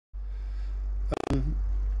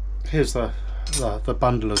here's the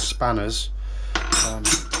bundle of spanners.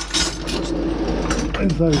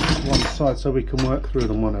 Move those to one side so we can work through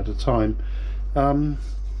them one at a time.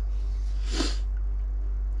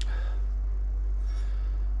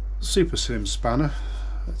 Super slim spanner.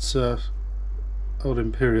 It's old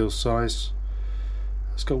imperial size.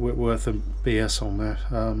 It's got Whitworth and BS on there.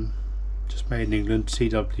 Just made in England,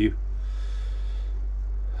 TW.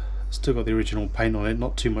 Still got the original paint on it,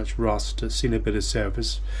 not too much rust. It's seen a bit of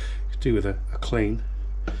service. Could do with a clean.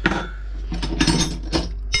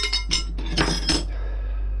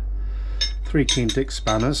 3 clean dick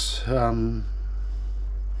spanners.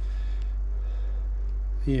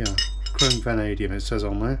 Yeah, chrome vanadium it says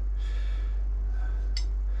on there.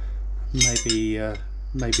 Maybe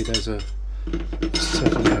there's a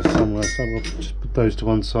set on there somewhere, so we'll just put those to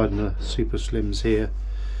one side and the super slims here.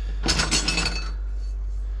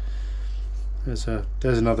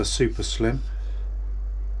 There's another super slim.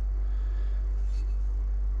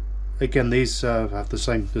 Again, these have the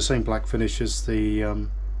same black finish as the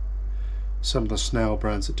some of the Snell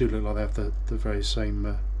brands that do look like they have the very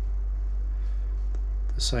same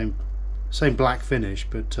same black finish,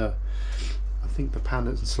 but I think the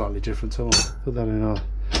pattern is slightly different, so I'll put that in our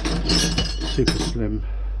super slim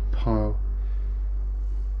pile.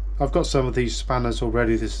 I've got some of these spanners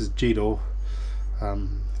already. This is G-Door. I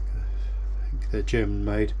think they're German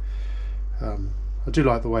made. I do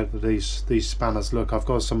like the way that these spanners look. I've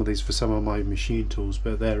got some of these for some of my machine tools,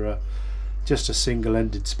 but they're just a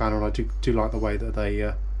single-ended spanner, and I do like the way that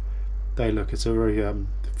they look. It's a very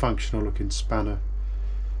functional looking spanner.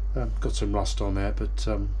 Got some rust on there, but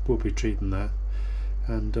we'll be treating that.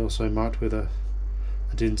 And also marked with a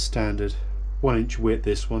DIN standard 1 inch width,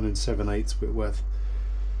 this one, and 7/8 Whitworth.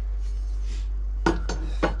 Put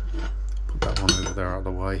that one over there out of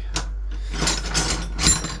the way.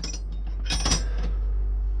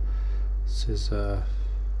 This is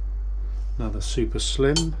another super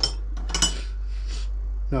slim.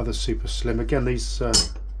 Another super slim. Again, these all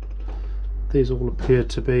appear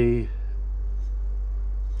to be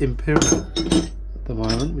imperial at the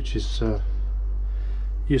moment, which is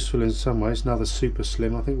useful in some ways. Another super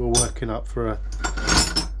slim. I think we're working up for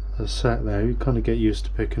a set there. You kind of get used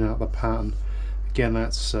to picking out the pattern. Again,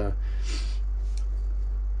 that's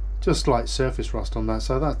just light surface rust on that,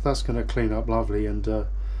 so that's going to clean up lovely, and I'll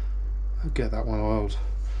get that one oiled.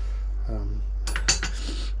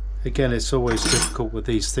 Again, it's always difficult with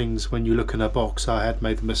these things when you look in a box. I had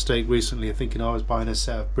made the mistake recently of thinking I was buying a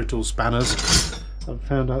set of brittle spanners and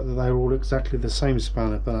found out that they were all exactly the same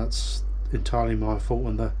spanner, but that's entirely my fault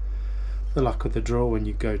and the luck of the draw when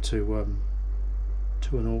you go to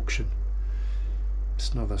an auction.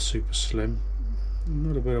 It's another super slim. A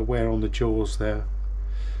little bit of wear on the jaws there,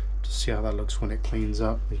 to see how that looks when it cleans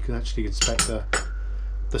up. You can actually inspect the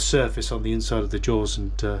surface on the inside of the jaws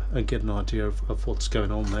and get an idea of what's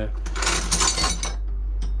going on there.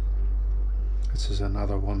 This is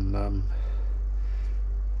another one.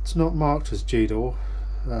 It's not marked as G-Door,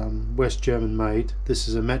 West German made. This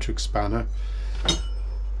is a metric spanner,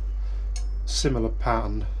 similar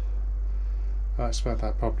pattern. I expect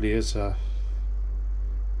that probably is a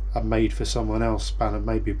made for someone else spanner,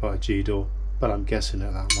 maybe by G-Door, but I'm guessing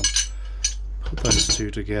at that one. Put those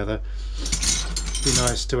two together. Be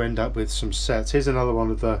nice to end up with some sets. Here's another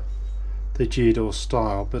one of the G-Door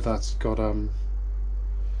style, but that's got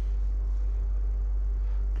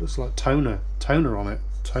looks like toner on it.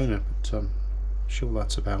 But I'm sure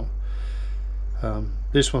that's about.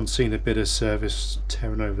 This one's seen a bit of service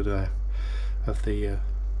tearing over there of the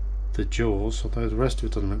jaws, although the rest of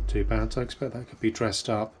it doesn't look too bad, so I expect that could be dressed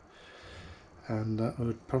up and that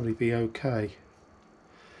would probably be okay.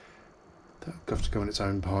 That'll have to go in its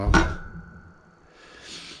own pile.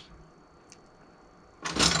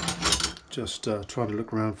 Just trying to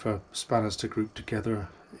look around for spanners to group together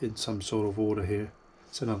in some sort of order here.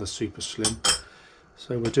 It's another super slim.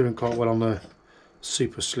 So we're doing quite well on the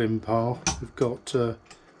super slim pile. We've got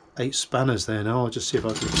 8 spanners there now. I'll just see if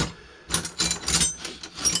I can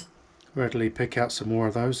readily pick out some more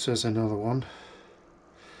of those. There's another one.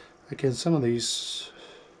 Again, some of these,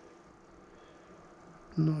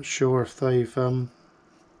 I'm not sure if they've with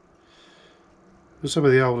some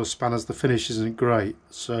of the older spanners the finish isn't great,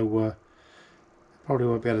 so probably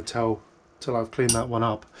won't be able to tell till I've cleaned that one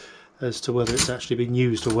up as to whether it's actually been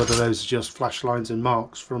used or whether those are just flash lines and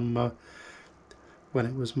marks from when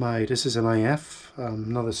it was made. This is an AF,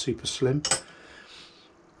 another super slim.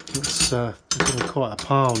 It's quite a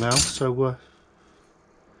pile now, so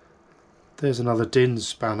there's another DIN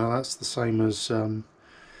spanner. That's the same as our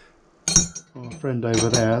friend over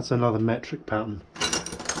there. That's another metric pattern.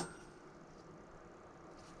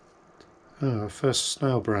 Oh, first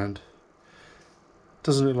snail brand.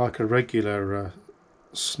 Doesn't look like a regular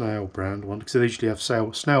snail brand one, because they usually have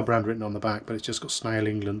snail brand written on the back, but it's just got Snail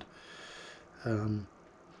England.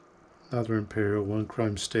 Another imperial one,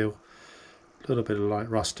 chrome steel. A little bit of light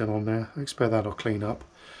rusting on there. I expect that'll clean up.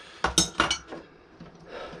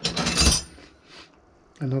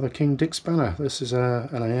 Another King Dick spanner. This is an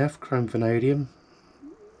AF chrome vanadium.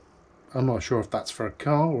 I'm not sure if that's for a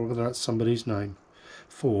car or whether that's somebody's name.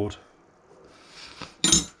 Ford.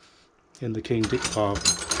 In the King Dick pile.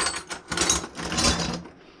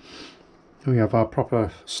 We have our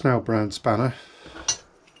proper snail brand spanner.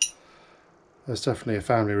 There's definitely a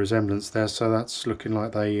family resemblance there, so that's looking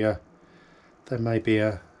like there may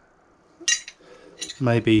be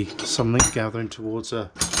maybe something gathering towards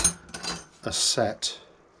a set.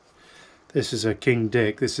 This is a King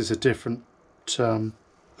Dick. This is a different. Well,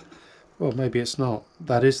 maybe it's not.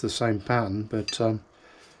 That is the same pattern, but I'm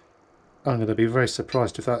going to be very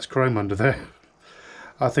surprised if that's chrome under there.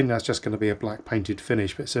 I think that's just going to be a black painted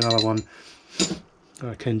finish, but it's another one.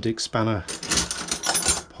 King Dick spanner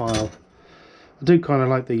pile. I do kind of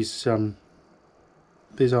like these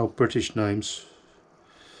old British names.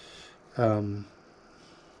 There's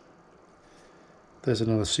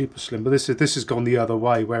another super slim, but this has gone the other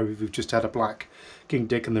way, where we've just had a black King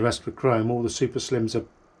Dick and the rest were chrome. All the super slims are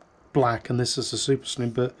black, and this is a super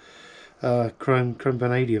slim, but chrome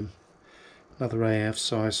vanadium. Another AF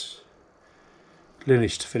size.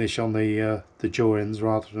 Linished finish on the jaw ends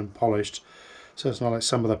rather than polished, so it's not like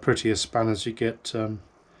some of the prettier spanners you get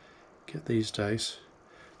these days.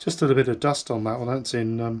 Just a little bit of dust on that one. That's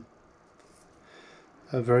in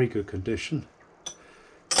a very good condition.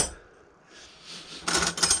 Try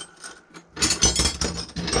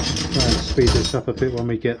and speed this up a bit when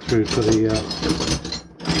we get through to the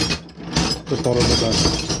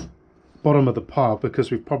bottom of the pile,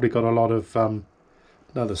 because we've probably got a lot of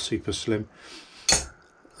another super slim.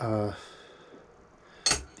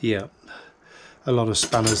 Yeah, a lot of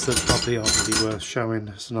spanners that probably aren't really worth showing.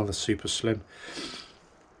 There's another super slim.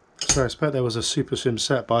 So I expect there was a super slim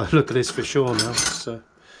set by the look of this for sure now. So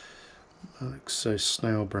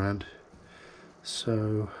snail brand.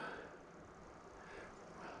 So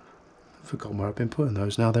I've forgotten where I've been putting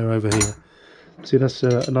those now. They're over here. See, that's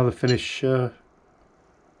another finish.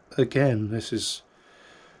 Again, this is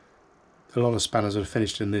a lot of spanners that are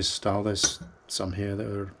finished in this style. There's some here that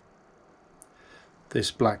are this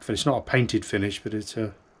black finish, not a painted finish, but it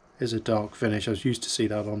is a dark finish. I was used to see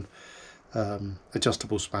that on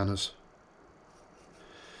adjustable spanners.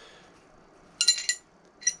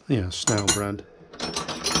 Yeah, snail brand.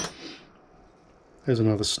 There's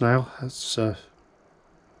another snail. That's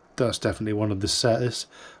definitely one of the set.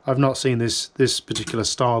 I've not seen this particular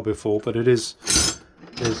style before, but it is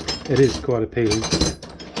quite appealing.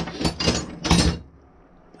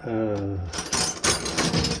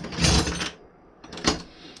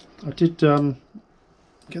 I did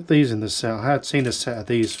get these in the set. I had seen a set of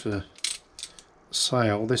these for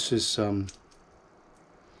sale. This is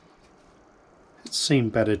it's seen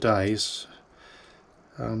better days.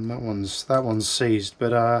 That one's seized,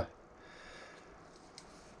 but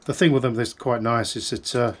the thing with them that's quite nice is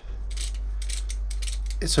it's a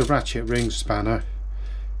ratchet ring spanner,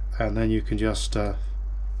 and then you can just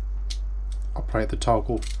operate the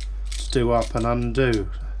toggle to do up and undo.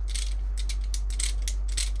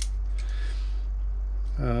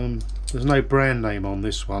 There's no brand name on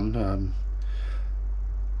this one.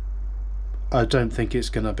 I don't think it's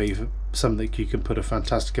going to be something you can put a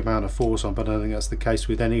fantastic amount of force on, but I don't think that's the case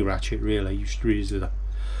with any ratchet really. You should use a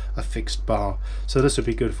fixed bar. So this would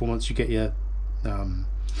be good for once you get your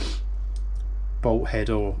bolt head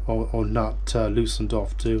or nut loosened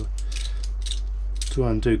off to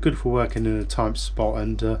undo. Good for working in a tight spot,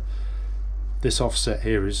 and this offset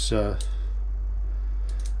here is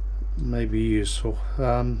maybe useful.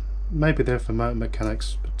 Maybe they're for motor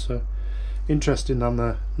mechanics, but interesting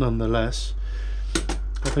nonetheless.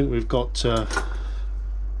 I think we've got a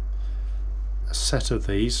set of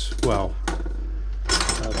these. Well,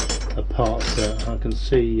 apart I can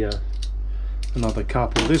see another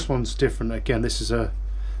couple. This one's different again. This is a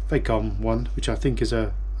Vacom one, which I think is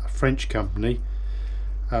a French company.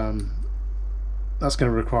 That's going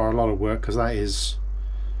to require a lot of work, because that is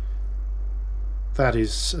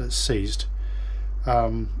seized.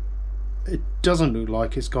 It doesn't look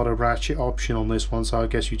like it's got a ratchet option on this one, so I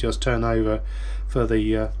guess you just turn over for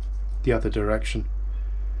the other direction.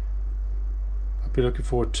 I'll be looking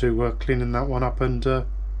forward to cleaning that one up and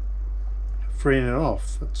freeing it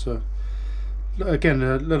off. That's again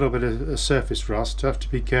a little bit of surface rust. Have to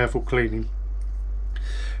be careful cleaning.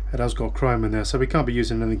 It has got chrome in there, so we can't be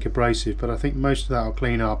using anything abrasive, but I think most of that will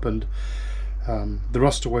clean up, and the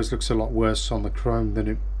rust always looks a lot worse on the chrome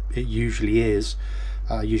than it usually is.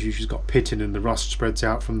 Usually she's got pitting and the rust spreads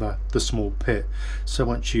out from the small pit, so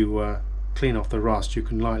once you clean off the rust you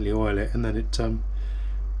can lightly oil it, and then it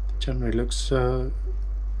generally looks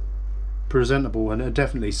presentable and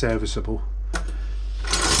definitely serviceable.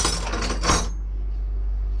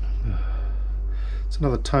 It's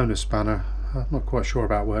another toner spanner. I'm not quite sure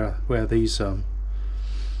about where these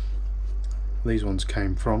ones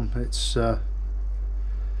came from. It's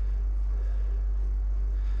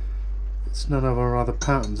none of our other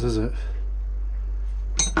patterns, is it?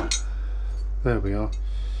 There we are.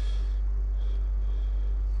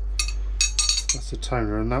 That's the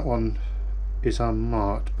toner, and that one is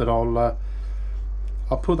unmarked, but I'll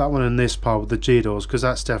put that one in this pile with the G-doors, because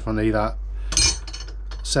that's definitely that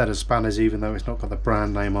set of spanners, even though it's not got the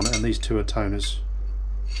brand name on it, and these two are toners.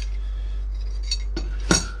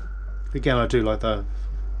 Again, I do like the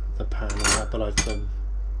pattern on that, but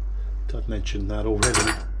I've mentioned that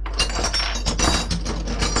already.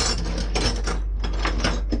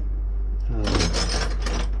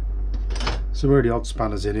 Some really odd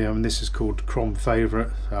spanners in here. I mean, this is called Crom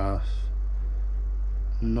Favourite.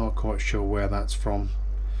 Not quite sure where that's from.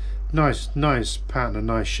 Nice pattern, a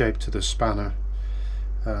nice shape to the spanner.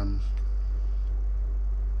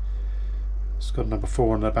 It's got number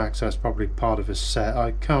 4 on the back, so it's probably part of a set.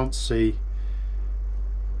 I can't see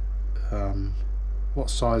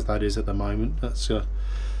what size that is at the moment. That's a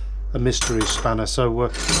mystery spanner.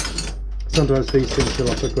 So sometimes these things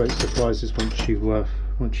will offer great surprises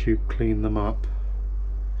once you clean them up.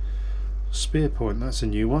 Spear point, that's a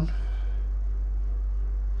new one.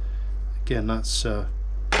 Again, that's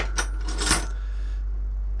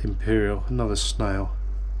Imperial. Another snail.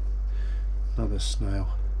 Another snail.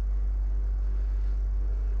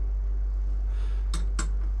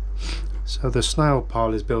 So the snail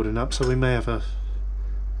pile is building up, so we may have a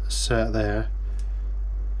set there.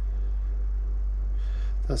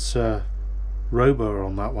 That's Robo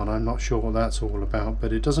on that one. I'm not sure what that's all about,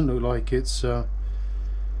 but it doesn't look like it's it's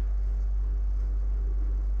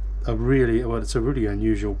a really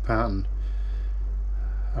unusual pattern.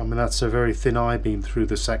 I mean, that's a very thin I-beam through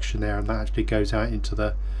the section there, and that actually goes out into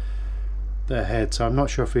the head, so I'm not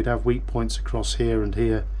sure if we'd have weak points across here and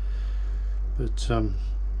here, but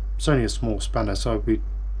it's only a small spanner, so we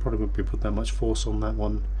probably wouldn't be putting that much force on that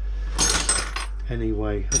one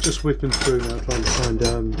anyway. I'm just whipping through now trying to find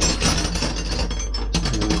anything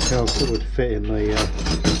else that would fit in the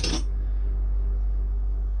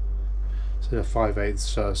so a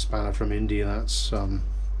 5/8 spanner from India. That's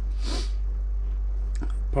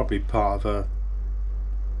probably part of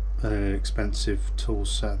an inexpensive tool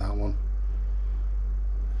set, that one.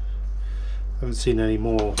 Haven't seen any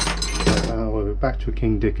more. We're back to a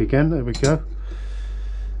King Dick again. There we go.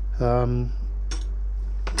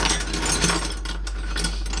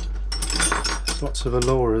 Lots of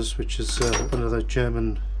Aloras, which is another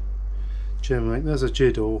German. There's a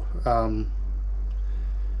Jidor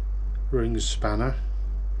ring spanner.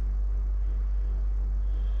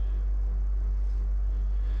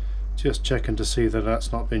 Just checking to see that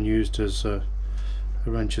that's not been used as a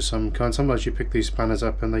wrench of some kind. Sometimes you pick these spanners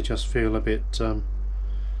up and they just feel a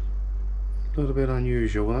little bit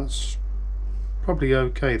unusual. That's probably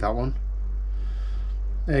okay, that one.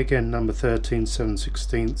 Again, number 13,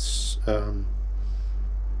 7/16,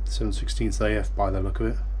 7/16 AF by the look of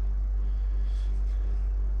it.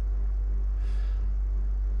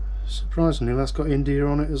 Surprisingly, that's got India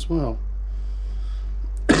on it as well.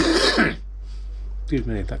 Excuse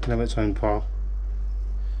me, that can have its own pile.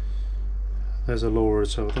 There's a Laura,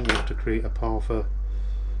 so I think we have to create a pile for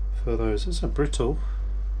those. It's a brittle.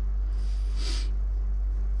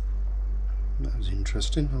 That was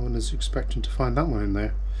interesting. I was expecting to find that one in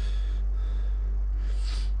there.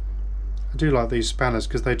 I do like these spanners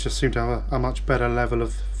because they just seem to have a much better level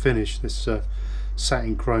of finish. This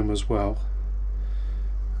satin chrome as well.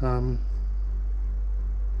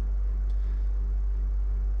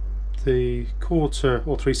 The quarter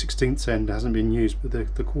or 3/16 end hasn't been used, but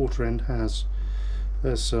the quarter end has.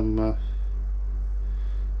 There's some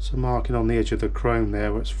marking on the edge of the chrome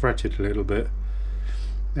there where it's fretted a little bit,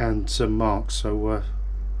 and some marks, so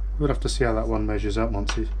we'll have to see how that one measures up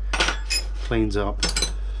once it cleans up.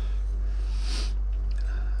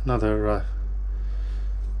 Another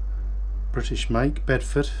British make,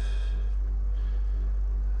 Bedford.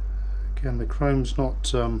 Again, the chrome's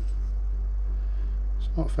not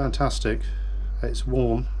not fantastic. It's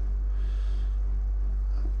worn.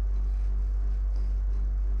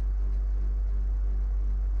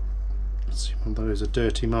 Let's see one of those are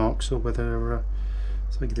dirty marks or whether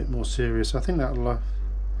something a bit more serious. I think that'll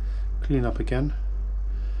clean up again.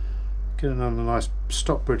 Get another nice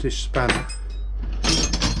stock British spanner.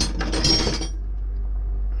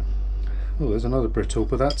 Oh, there's another brittle,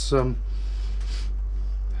 but that's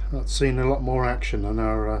seen a lot more action than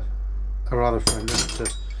our other friend.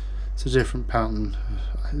 It's a different pattern.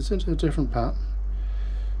 Is it a different pattern?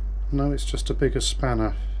 No, it's just a bigger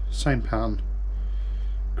spanner. Same pattern.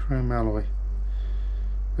 Chrome alloy.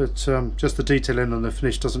 But just the detailing on the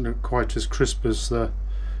finish doesn't look quite as crisp as the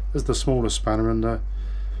smaller spanner, and I've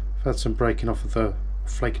had some breaking off of the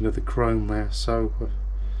flaking of the chrome there, so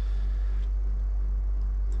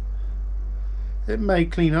it may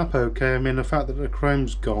clean up okay. I mean, the fact that the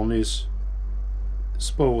chrome's gone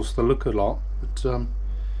spoils the look a lot, but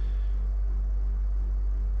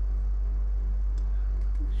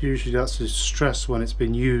usually that's a stress when it's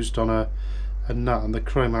been used on a nut and the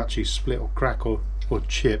chrome actually split or crack or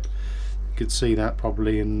chip. You could see that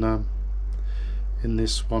probably in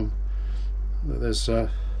this one. There's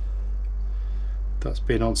that's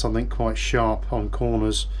been on something quite sharp on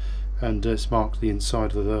corners, and it's marked the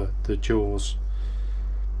inside of the jaws.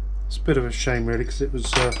 It's a bit of a shame really, because it was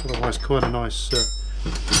otherwise quite a nice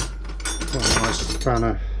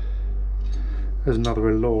spanner. There's another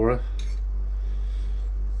Elora.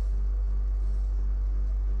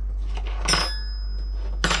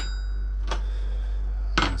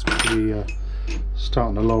 It's pretty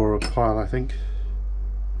starting to lower a pile, I think.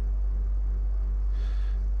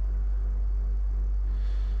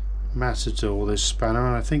 Matador, this spanner,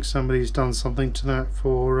 and I think somebody's done something to that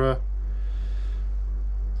for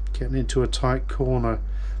getting into a tight corner.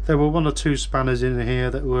 There were one or two spanners in here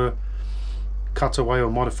that were cut away or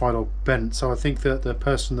modified or bent, so I think that the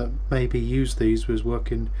person that maybe used these was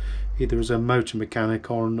working either as a motor mechanic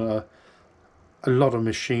or on a lot of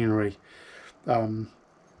machinery. Yeah,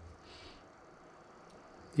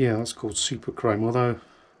 that's called super chrome, although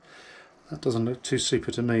that doesn't look too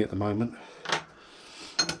super to me at the moment.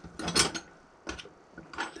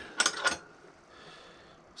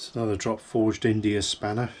 It's another drop forged India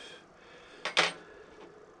spanner.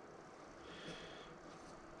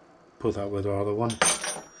 Put that with our other one.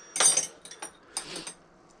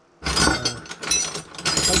 I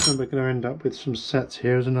think we're going to end up with some sets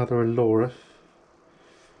here. Here's another Elora.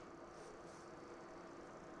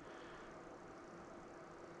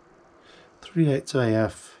 .38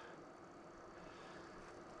 AF.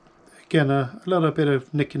 Again, a little bit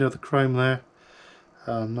of nicking of the chrome there.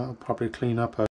 That'll probably clean up